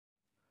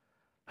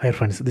Hi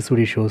friends, this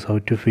video shows how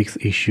to fix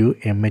issue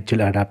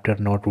MHL adapter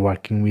not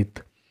working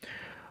with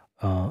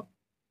uh,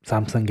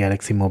 Samsung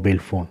Galaxy mobile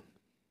phone.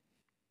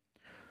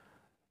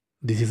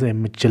 This is a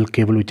MHL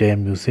cable which I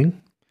am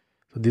using.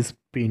 So this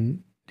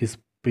pin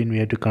we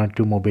have to connect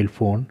to mobile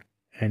phone,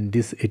 and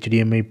this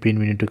HDMI pin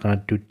we need to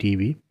connect to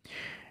TV,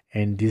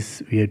 and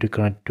this we have to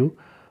connect to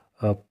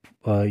uh,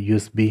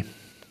 USB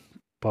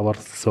power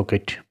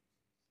socket.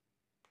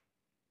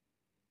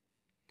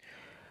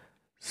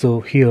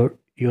 So here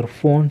your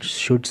phone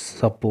should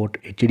support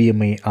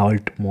HDMI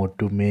Alt Mode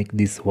to make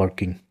this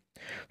working.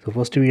 So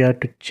first we have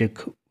to check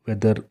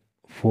whether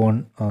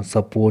phone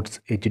supports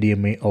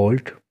HDMI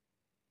Alt.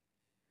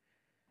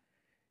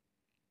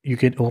 You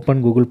can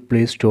open Google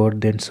Play Store,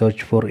 then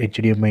search for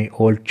HDMI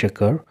Alt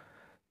checker.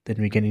 Then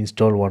we can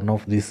install one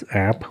of this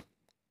app.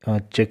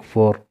 Check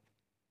for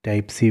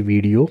Type C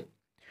video.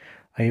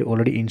 I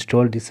already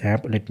installed this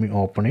app. Let me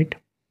open it.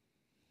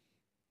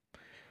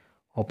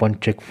 Open,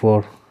 check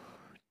for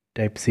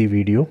Type C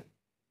video,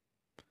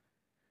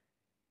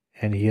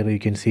 and here you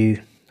can see,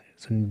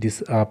 so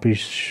this app is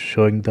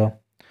showing the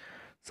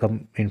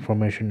some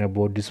information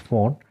about this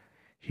phone.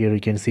 Here you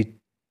can see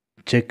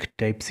check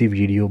Type C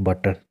video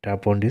button.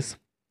 Tap on this.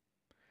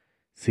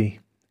 See,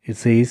 it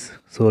says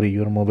sorry,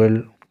 your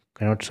mobile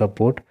cannot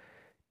support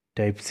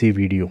Type C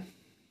video.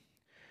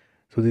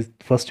 So this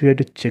first we have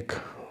to check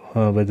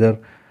whether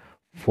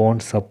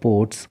phone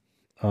supports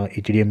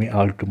HDMI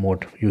Alt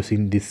mode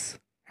using this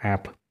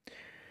app.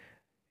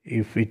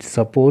 If it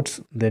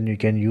supports, then you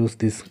can use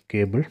this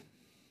cable,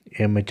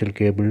 MHL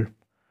cable.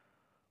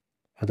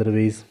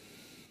 Otherwise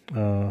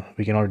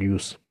we cannot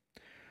use.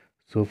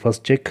 So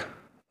first check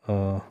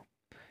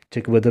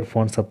whether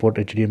phone support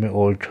HDMI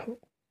Alt.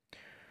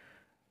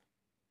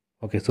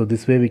 Okay, so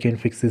this way we can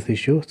fix this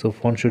issue. So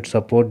phone should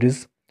support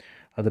this,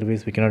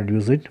 otherwise we cannot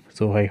use it.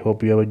 So I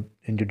hope you have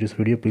enjoyed this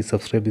video. Please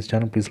subscribe this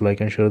channel, please like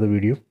and share the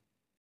video.